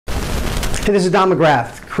Hey, this is Don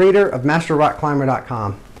McGrath, creator of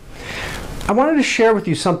MasterRockClimber.com. I wanted to share with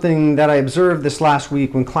you something that I observed this last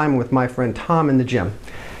week when climbing with my friend Tom in the gym.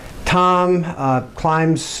 Tom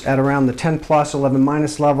climbs at around the 10 plus, 11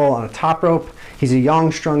 minus level on a top rope. He's a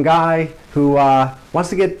young, strong guy who wants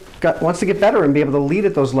to get better and be able to lead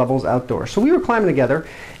at those levels outdoors. So we were climbing together,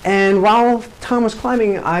 and while Tom was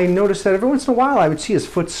climbing, I noticed that every once in a while I would see his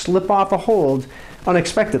foot slip off a hold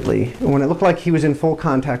unexpectedly when it looked like he was in full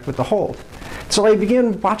contact with the hold. So I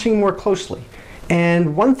began watching more closely.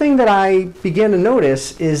 And one thing that I began to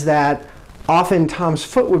notice is that often Tom's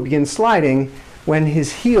foot would begin sliding when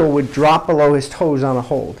his heel would drop below his toes on a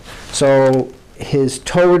hold. So his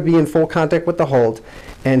toe would be in full contact with the hold,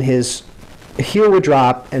 and his heel would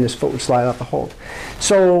drop and his foot would slide off the hold.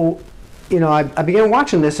 So, I began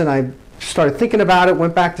watching this and I started thinking about it,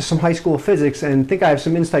 went back to some high school physics, and think I have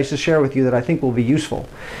some insights to share with you that I think will be useful.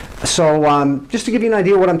 So just to give you an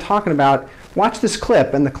idea of what I'm talking about, watch this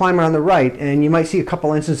clip and the climber on the right, and you might see a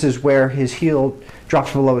couple instances where his heel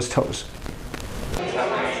drops below his toes.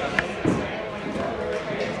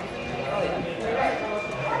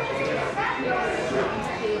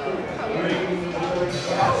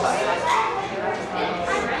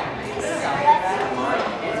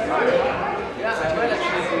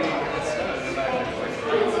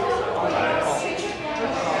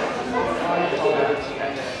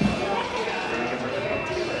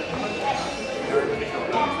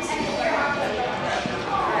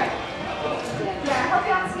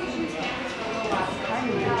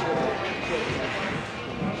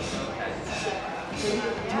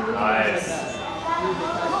 Nice.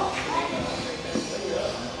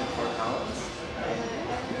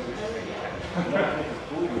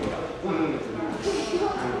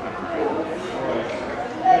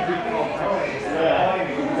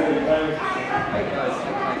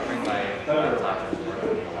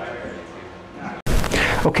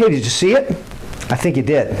 Okay, did you see it? I think you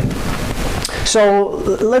did. So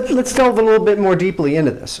let's delve a little bit more deeply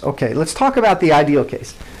into this. Okay, let's talk about the ideal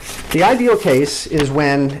case. The ideal case is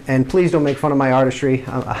when, and please don't make fun of my artistry,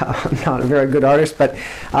 I'm not a very good artist, but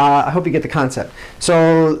I hope you get the concept.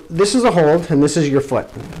 So this is a hold and this is your foot.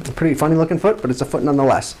 A pretty funny looking foot, but it's a foot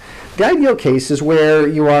nonetheless. The ideal case is where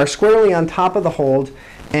you are squarely on top of the hold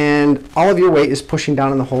and all of your weight is pushing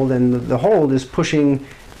down on the hold, and the hold is pushing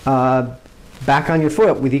back on your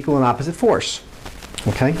foot with equal and opposite force.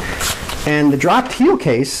 Okay? And the dropped heel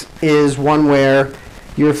case is one where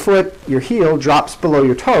your foot, your heel, drops below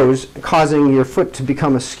your toes, causing your foot to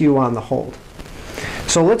become askew on the hold.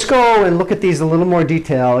 So let's go and look at these in a little more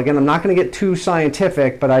detail. Again, I'm not going to get too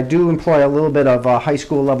scientific, but I do employ a little bit of high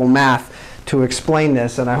school level math to explain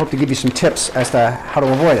this, and I hope to give you some tips as to how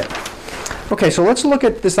to avoid it. Okay, so let's look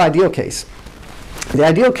at this ideal case. The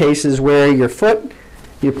ideal case is where your foot,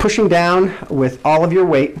 you're pushing down with all of your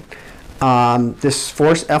weight, this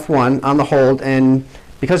force F1 on the hold, and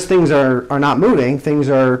because things are not moving, things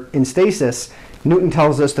are in stasis, Newton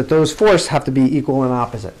tells us that those forces have to be equal and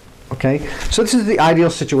opposite. Okay? So this is the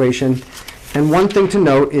ideal situation, and one thing to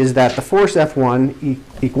note is that the force F1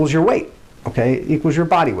 equals your weight. Okay? It equals your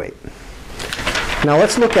body weight. Now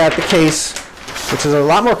let's look at the case, which is a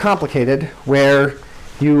lot more complicated, where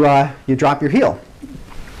you drop your heel.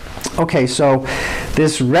 Okay, so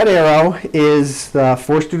this red arrow is the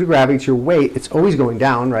force due to gravity. It's your weight. It's always going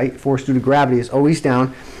down, right? Force due to gravity is always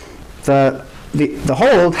down. The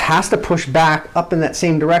hold has to push back up in that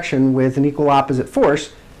same direction with an equal opposite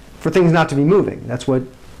force for things not to be moving. That's what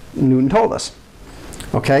Newton told us.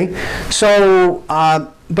 Okay, so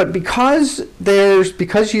but because those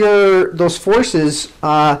forces,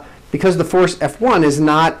 because the force F1 is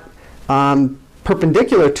not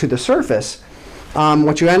perpendicular to the surface,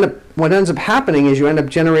 what ends up happening is you end up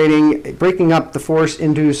breaking up the force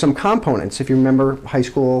into some components, if you remember high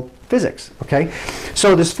school physics. Okay,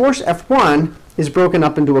 so this force F1 is broken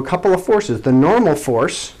up into a couple of forces. The normal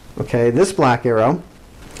force, okay, this black arrow,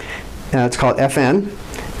 it's called Fn,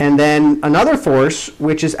 and then another force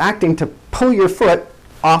which is acting to pull your foot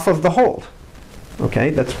off of the hold. Okay,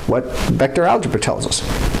 that's what vector algebra tells us.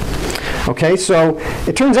 Okay, so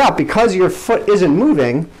it turns out because your foot isn't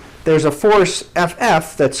moving, there's a force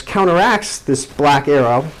FF that counteracts this black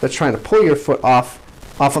arrow that's trying to pull your foot off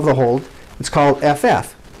of the hold. It's called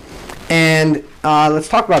FF. And let's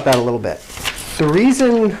talk about that a little bit. The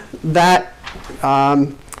reason that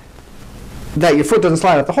that your foot doesn't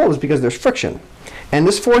slide off the hold is because there's friction. And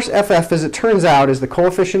this force FF, as it turns out, is the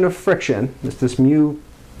coefficient of friction, this mu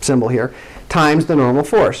symbol here, times the normal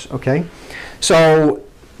force. Okay? So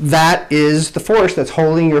that is the force that's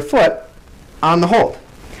holding your foot on the hold.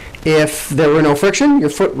 If there were no friction,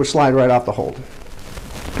 your foot would slide right off the hold.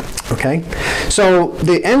 Okay? So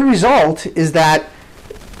the end result is that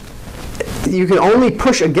you can only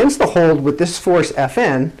push against the hold with this force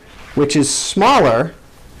Fn, which is smaller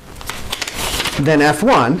than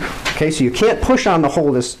F1. Okay, so you can't push on the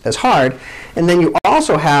hold as hard. And then you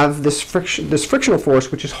also have this frictional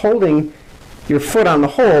force, which is holding your foot on the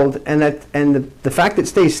hold, and the fact that it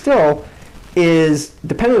stays still is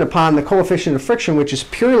dependent upon the coefficient of friction, which is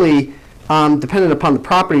purely dependent upon the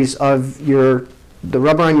properties of the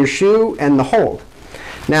rubber on your shoe and the hold.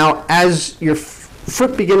 Now, as your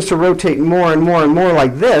foot begins to rotate more and more and more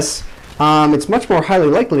like this, it's much more highly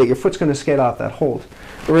likely that your foot's going to skate off that hold.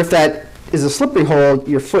 Or if that is a slippery hold,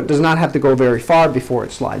 your foot does not have to go very far before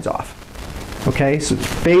it slides off. Okay, so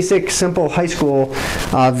it's basic, simple high school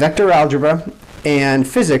vector algebra and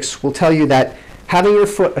physics will tell you that having your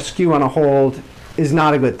foot askew on a hold is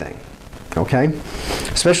not a good thing. Okay,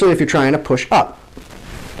 especially if you're trying to push up.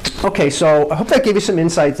 Okay, so I hope that gave you some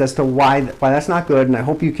insights as to why that's not good, and I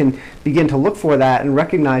hope you can begin to look for that and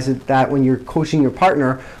recognize that when you're coaching your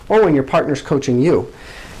partner or when your partner's coaching you.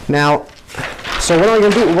 Now, so what am I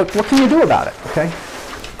going to do? What can you do about it? Okay.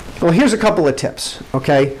 Well, here's a couple of tips.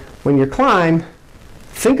 Okay, when you climb,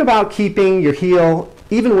 think about keeping your heel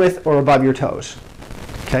even with or above your toes.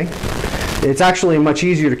 Okay. It's actually much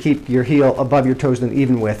easier to keep your heel above your toes than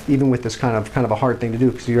even with this kind of a hard thing to do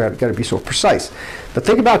because you've got to be so precise. But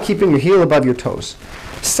think about keeping your heel above your toes.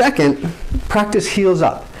 Second, practice heels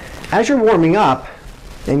up. As you're warming up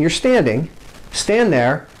and you're standing, stand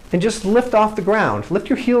there and just lift off the ground. Lift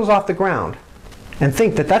your heels off the ground and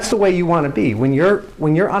think that that's the way you want to be. When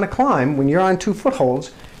you're on a climb, when you're on 2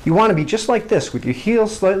 footholds, you want to be just like this with your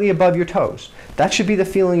heels slightly above your toes. That should be the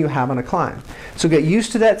feeling you have on a climb. So get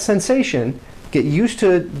used to that sensation. Get used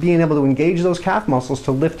to being able to engage those calf muscles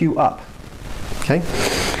to lift you up. Okay.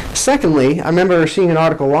 Secondly, I remember seeing an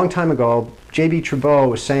article a long time ago. J.B. Trudeau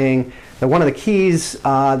was saying that one of the keys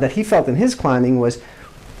that he felt in his climbing was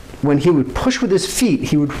when he would push with his feet,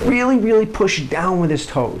 he would really, really push down with his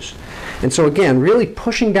toes. And so again, really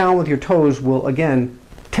pushing down with your toes will, again,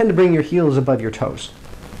 tend to bring your heels above your toes.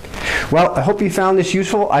 Well, I hope you found this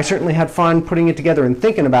useful. I certainly had fun putting it together and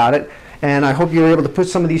thinking about it. And I hope you were able to put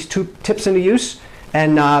some of these 2 tips into use.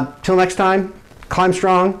 And till next time, climb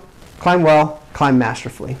strong, climb well, climb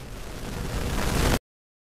masterfully.